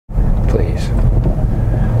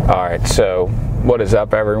Alright, so what is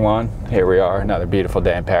up, everyone? Here we are, another beautiful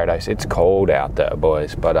day in paradise. It's cold out though,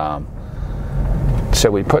 boys, but so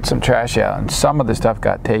we put some trash out and some of the stuff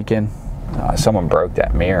got taken. Someone broke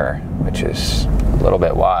that mirror, which is a little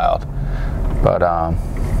bit wild, but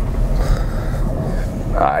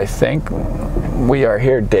I think we are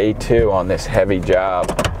here day 2 on this heavy job.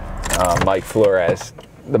 Mike Flores,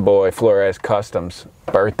 the boy, Flores Customs,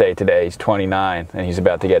 birthday today. He's 29 and he's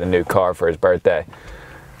about to get a new car for his birthday.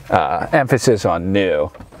 Emphasis on new,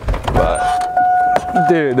 but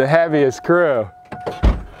dude, the heaviest crew.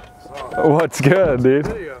 What's good, dude?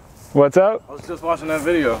 What's up? I was just watching that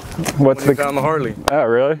video. What's the found the Harley? Oh,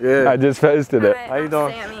 really? Yeah. I just posted it. Hi, How you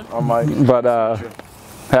doing? Sammy. I'm Mike. But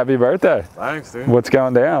happy birthday. Thanks, dude. What's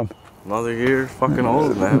going down? Another year, fucking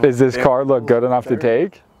old, man. Is this car look good enough to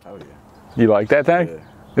take? Oh yeah. You like that thing? Yeah.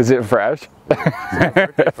 Is it fresh? A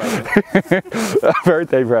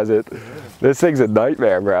birthday present. Yeah. This thing's a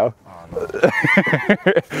nightmare, bro.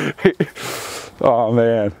 Oh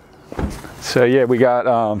man. So yeah, we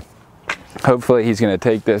got hopefully he's gonna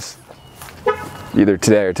take this either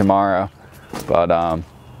today or tomorrow, but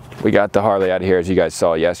we got the Harley out of here, as you guys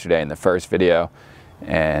saw yesterday in the first video,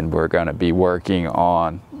 and we're gonna be working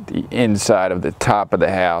on the inside of the top of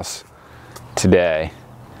the house today.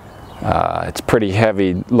 It's pretty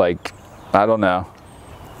heavy, like, I don't know,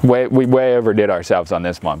 we way overdid ourselves on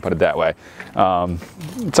this one, put it that way.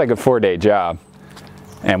 It's like a 4-day job,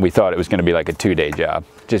 and we thought it was going to be like a 2-day job,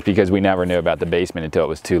 just because we never knew about the basement until it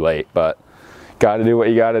was too late. But got to do what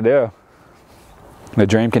you got to do. The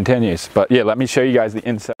dream continues. But yeah, let me show you guys the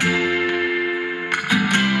inside. And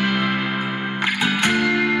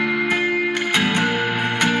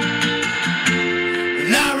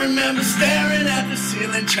I remember staring at the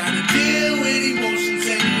ceiling, trying to deal with emotions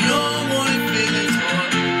and you wanted feelings.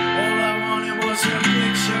 All I wanted was a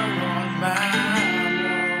picture on my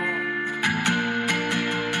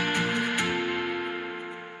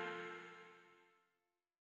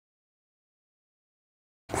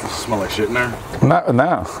wall. Smell like shit in there?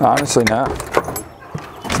 No, honestly, no.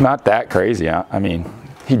 It's not that crazy. I mean,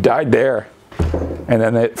 he died there, and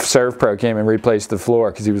then the ServPro came and replaced the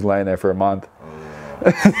floor because he was laying there for a month.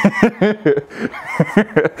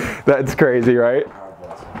 That's crazy, right?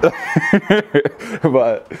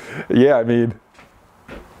 But yeah, I mean,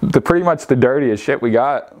 pretty much the dirtiest shit we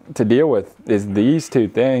got to deal with is these two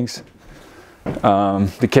things.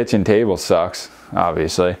 The kitchen table sucks,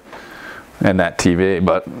 obviously, and that TV,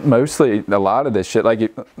 but mostly a lot of this shit,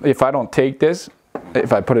 like if I don't take this,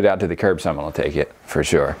 if I put it out to the curb, someone will take it for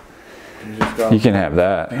sure. You can have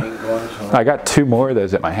that. I got 2 more of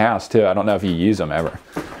those at my house too. I don't know if you use them ever.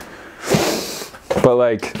 But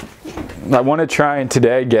like, I want to try and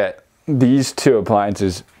today get these 2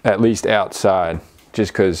 appliances at least outside,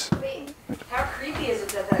 just because. Wait, how creepy is it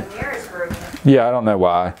that that mirror is broken? Yeah, I don't know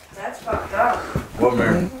why. That's fucked up. What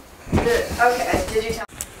mirror? Okay, did you tell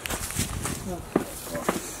me?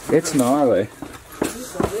 It's gnarly. He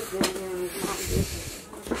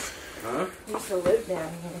used to live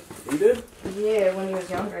down here. You did? Yeah, when he was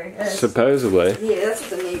younger. Supposedly. Yeah, that's what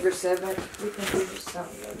the neighbor said, but we think he just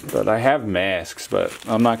something. But I have masks, but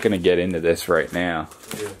I'm not going to get into this right now.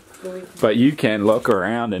 Yeah. But you can look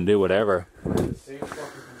around and do whatever.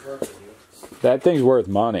 That thing's worth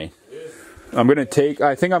money. I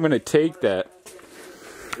think I'm going to take that.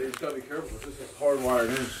 You just gotta be careful, this is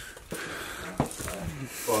hardwired in.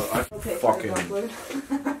 But I fucking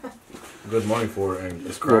good money for it, and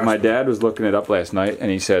it's crashed. Well, my dad was looking it up last night, and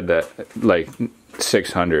he said that like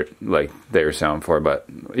 600, like they were selling for. But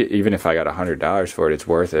even if I got $100 for it, it's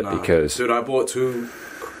worth it because. Dude, I bought two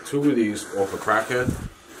of these off a crackhead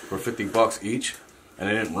for $50 each, and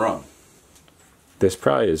it didn't run. This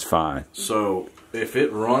probably is fine. So if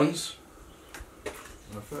it runs,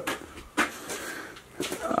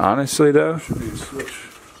 honestly though. should be a switch.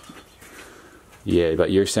 Yeah, but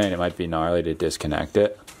you're saying it might be gnarly to disconnect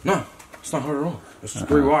it. No, it's not hard at all. It's just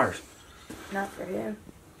 3 wires. Not for him.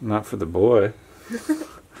 Not for the boy.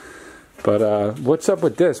 But what's up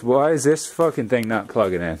with this? Why is this fucking thing not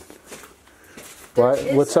plugging in?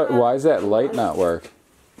 What's up? Why is that light not work?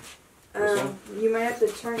 You might have to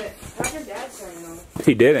turn it. How's your dad turn it on?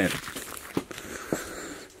 He didn't.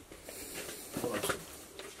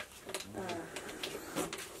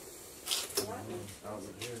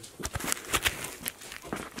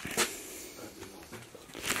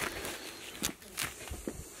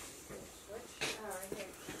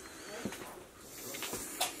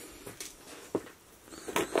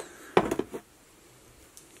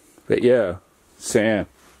 But yeah, Sam,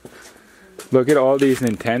 look at all these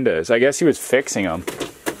Nintendos. I guess he was fixing them.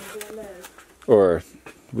 Or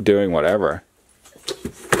doing whatever.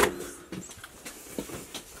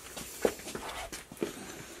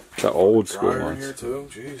 The old school Dryer in ones. here too.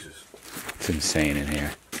 Jesus. It's insane in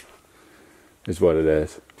here. Is what it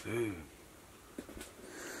is. Dude.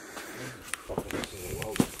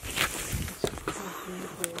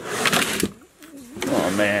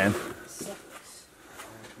 Oh man.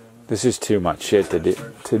 This is too much shit to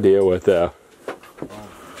deal with though.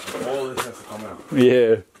 All this has to come out.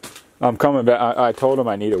 Yeah. I'm coming back. I told him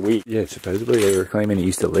I need a week. Yeah, supposedly they were claiming he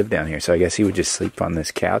used to live down here, so I guess he would just sleep on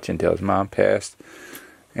this couch until his mom passed.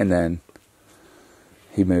 And then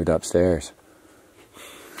he moved upstairs.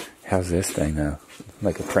 How's this thing though?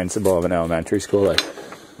 Like a principal of an elementary school, like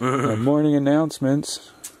morning announcements.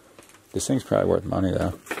 This thing's probably worth money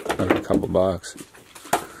though. Like a couple bucks.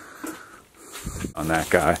 On that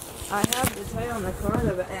guy. I have the title on the car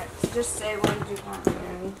though, but just say what did you want,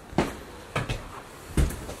 Mary?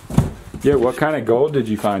 Yeah, what kind of gold did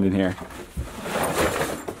you find in here?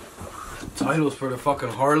 Titles for the fucking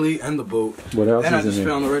Harley and the boat. What else And I is in just here?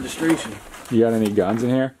 found the registration. You got any guns in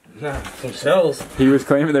here? Nah, some shells. He was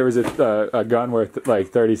claiming there was a gun worth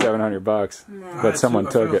like $3,700, but someone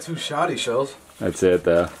took it. 2 shoddy shells. That's it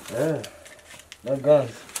though. Yeah, no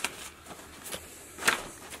guns.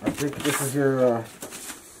 I think this is your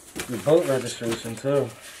boat registration too.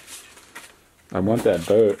 I want that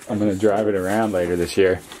boat. I'm gonna drive it around later this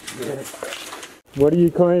year. Yeah. What are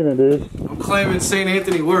you claiming, dude? I'm claiming St.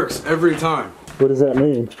 Anthony works every time. What does that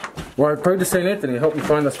mean? Well, I prayed to St. Anthony to help me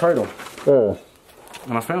find this title. And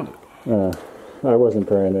I found it. I wasn't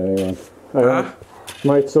praying to anyone.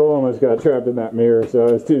 My soul almost got trapped in that mirror, so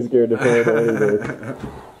I was too scared to pray to anybody.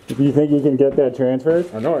 Do you think you can get that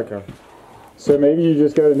transferred? I know I can. So maybe you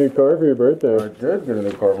just got a new car for your birthday. I did get a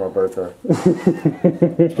new car for my birthday.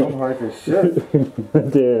 I'm hyped as shit.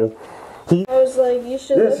 Damn. I was like, you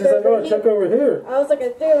should Yeah, look she's like, over oh, here. check over here. I was like, I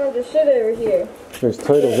threw a bunch of shit over here. There's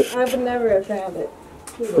titles. I would never have found it.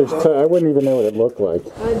 I wouldn't even know what it looked like.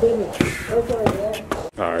 I didn't. That's why there.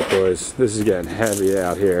 Alright boys, this is getting heavy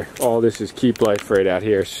out here. All this is keep life freight out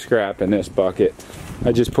here, scrap in this bucket.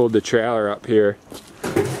 I just pulled the trailer up here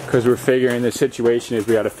because we're figuring the situation is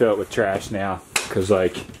we got to fill it with trash now. Because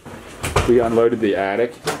like, we unloaded the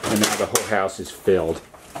attic and now the whole house is filled.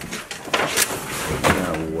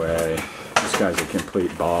 No way. This guy's a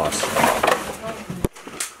complete boss.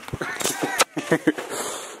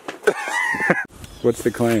 What's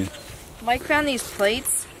the claim? Mike found these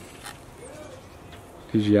plates.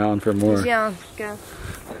 He's yelling for more. He's yelling. Go.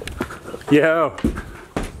 Yo!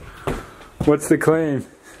 What's the claim?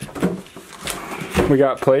 We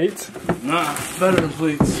got plates? Nah, better than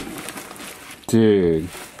plates. Dude.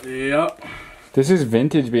 Yep. This is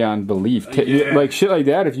vintage beyond belief. Yeah. Like shit like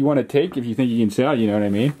that, if you want to take, if you think you can sell, you know what I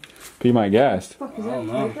mean? Be my guest. Fuck, is that a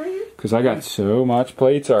plate for you? Because I got so much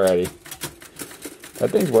plates already. That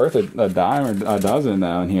thing's worth a dime or a dozen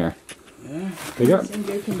now in here. Yeah. They got It's in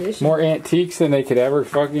good condition. more antiques than they could ever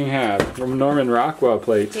fucking have. From Norman Rockwell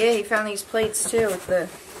plates. Yeah, he found these plates too with the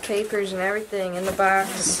papers and everything in the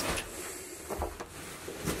box.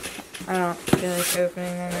 I don't feel like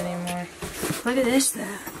opening them anymore. Look at this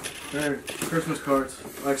though. There, Christmas cards.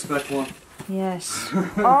 I expect one. Yes.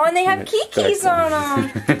 Oh, and they have kikis on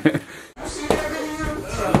them.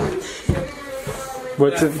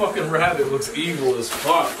 What's That it? fucking rabbit looks evil as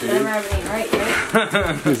fuck, dude. I'm having it right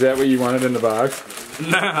yet. Is that what you wanted in the box?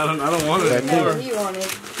 Nah, I don't want it That's anymore. What do you wanted?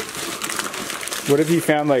 What if you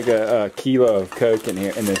found like a kilo of coke in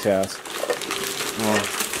here in this house? Well,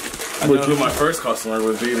 I know who my first customer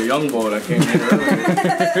would be, the young boy that came in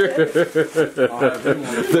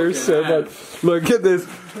earlier. There's so much. Look at this.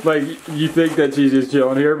 Like, you think that she's just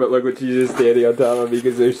chilling here, but look what she's just standing on top of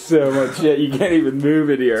because there's so much shit. You can't even move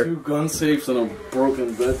it here. 2 gun safes and a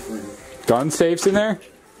broken bed frame. Gun safes in there?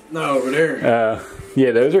 No, over there.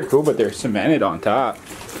 Yeah, those are cool, but they're cemented on top.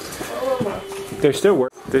 They're still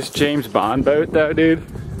work. This James Bond boat, though, dude,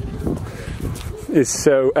 is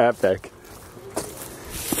so epic.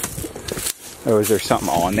 Oh, is there something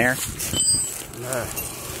on there? Nah,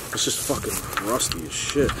 it's just fucking rusty as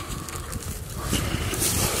shit.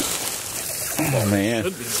 Oh, man.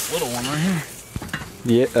 Could be this little one right here.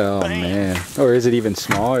 Yeah, oh, man. Or is it even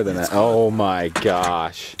smaller than that? Oh, my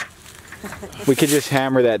gosh. We could just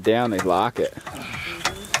hammer that down, they'd lock it.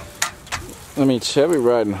 I mean, Chevy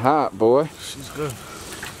riding hot, boy. She's good.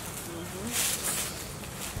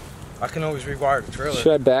 I can always rewire the trailer.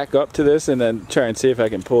 Should I back up to this and then try and see if I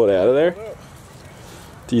can pull it out of there?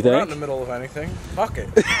 Do you We're not in think? the middle of anything. Fuck it.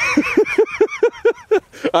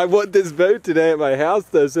 I want this boat today at my house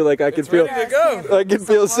though, so like I can feel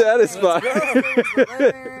satisfied.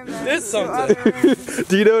 It's something.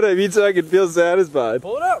 Do you know what I mean? So I can feel satisfied.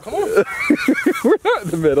 Pull it out, come on. We're not in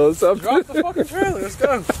the middle of something. Drop the fucking trailer, let's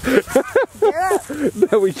go.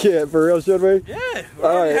 No, we can't. For real, should we? Yeah, we're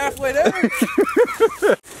already halfway there.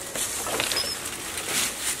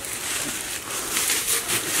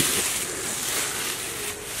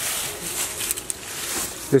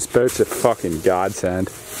 This boat's a fucking godsend.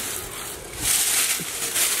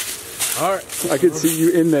 Alright. I could see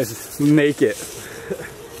you in this naked.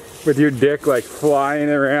 With your dick like flying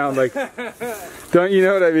around like, don't you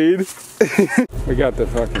know what I mean? We got the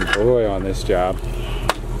fucking boy on this job.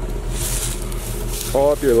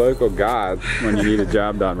 Call up your local god when you need a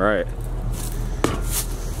job done right.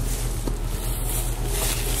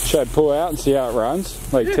 Should I pull out and see how it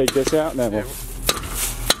runs? Like take this out and then we'll...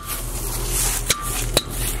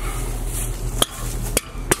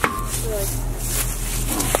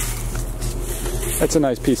 That's a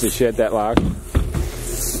nice piece of shit, that lock.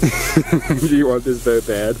 Do you want this boat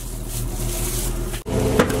bad?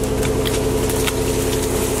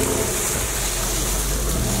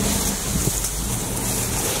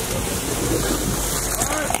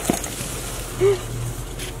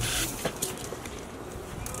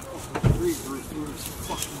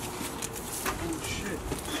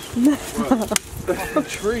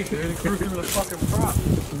 Tree, dude. It grew through the fucking prop.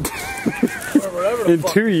 In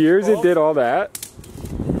 2 years it did all that?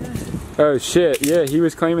 Oh shit, yeah, he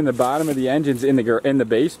was claiming the bottom of the engine's in the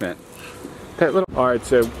basement. That little... Alright,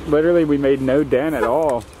 so literally we made no dent at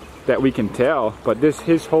all that we can tell, but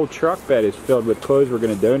his whole truck bed is filled with clothes we're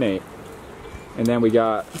gonna donate. And then we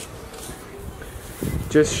got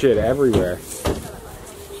just shit everywhere.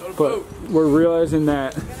 But we're realizing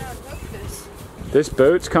that this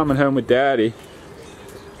boat's coming home with Daddy.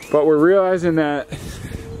 But we're realizing that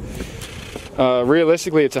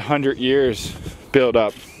realistically it's 100 years build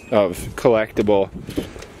up of collectible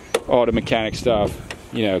auto mechanic stuff,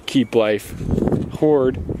 you know, keep life,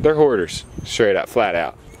 hoard. They're hoarders, straight up, flat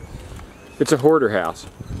out. It's a hoarder house.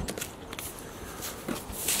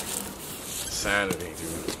 Sanity,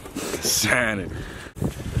 dude. Sanity.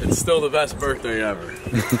 It's still the best birthday ever.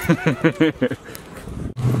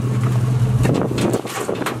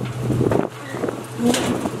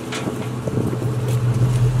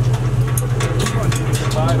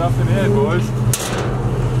 Tie it up and in, boys.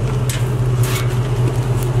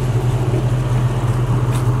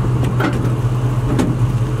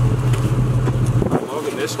 I'm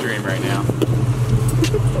loving this dream right now.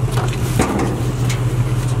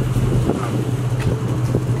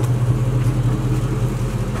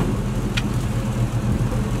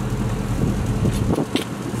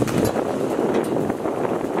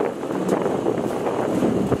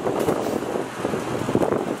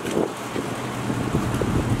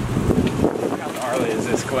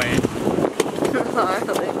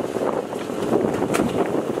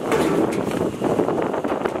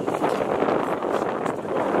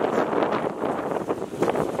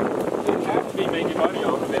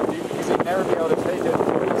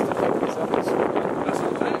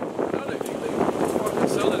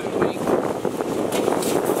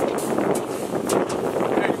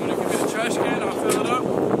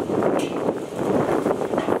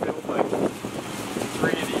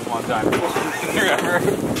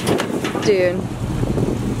 Dude.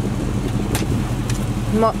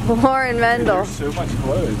 Warren Mendel. There's so much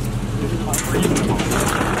clothes. This is unreasonable.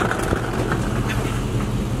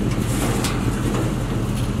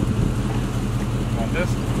 Want this?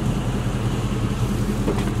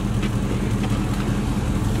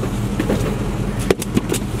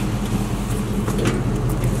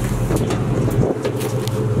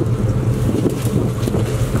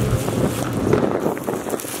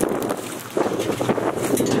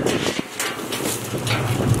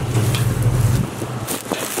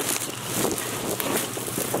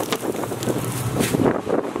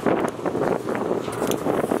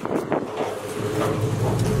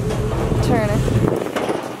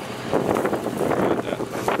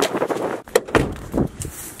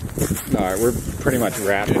 Alright, we're pretty much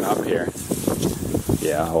wrapping up here.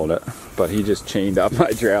 Yeah, I'll hold it. But he just chained up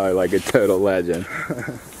my trailer like a total legend.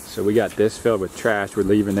 So we got this filled with trash. We're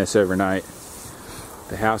leaving this overnight.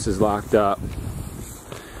 The house is locked up.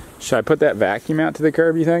 Should I put that vacuum out to the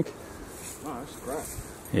curb, you think? No, that's scrap.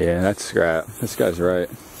 Yeah, that's scrap. This guy's right.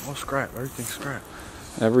 All scrap. Everything's scrap.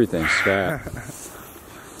 Everything's scrap.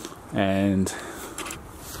 And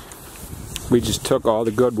we just took all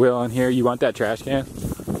the goodwill in here. You want that trash can?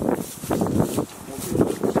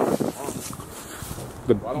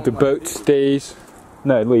 The boat stays.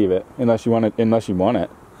 No, leave it unless you want it. Unless you want it,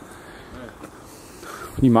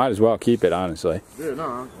 you might as well keep it. Honestly. Yeah,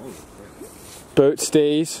 no. Boat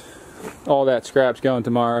stays. All that scrap's going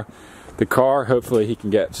tomorrow. The car, hopefully he can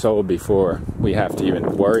get sold before we have to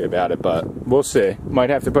even worry about it, but we'll see. Might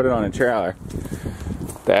have to put it on a trailer.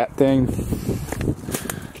 That thing,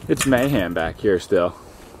 it's mayhem back here still.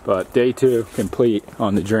 But day 2 complete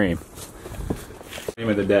on the dream. Claim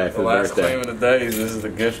of the day for The the last birthday. claim of the day is this is the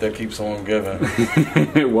gift that keeps on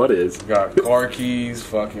giving. What is? Got car keys,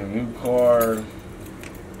 fucking new car,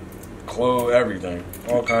 clothes, everything.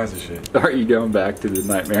 All kinds of shit. Are you going back to the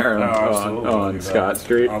nightmare No, on absolutely. I'll on be Scott back.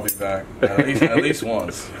 Street? I'll be back. At least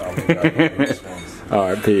once. I'll be back at least once.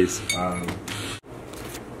 Alright, peace.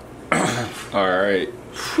 Alright.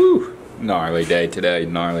 Whew. Gnarly day today,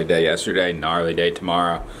 gnarly day yesterday, gnarly day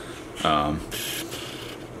tomorrow.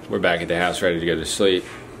 We're back at the house ready to go to sleep.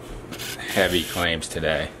 Heavy claims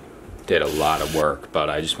today. Did a lot of work, but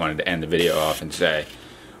I just wanted to end the video off and say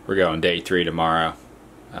we're going day 3 tomorrow.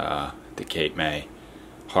 The Cape May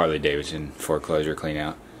Harley Davidson foreclosure clean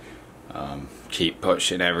out. Keep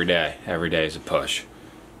pushing every day. Every day is a push.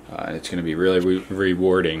 It's going to be really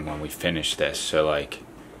rewarding when we finish this. So like,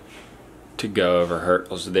 to go over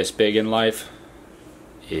hurdles this big in life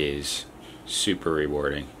is super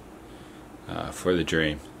rewarding for the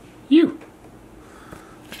dream. You.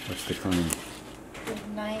 What's the claim?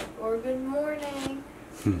 Good night or good morning.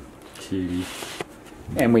 Cutie.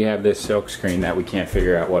 And we have this silk screen that we can't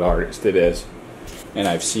figure out what artist it is. And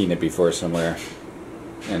I've seen it before somewhere.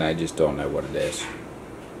 And I just don't know what it is.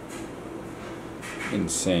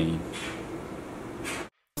 Insane.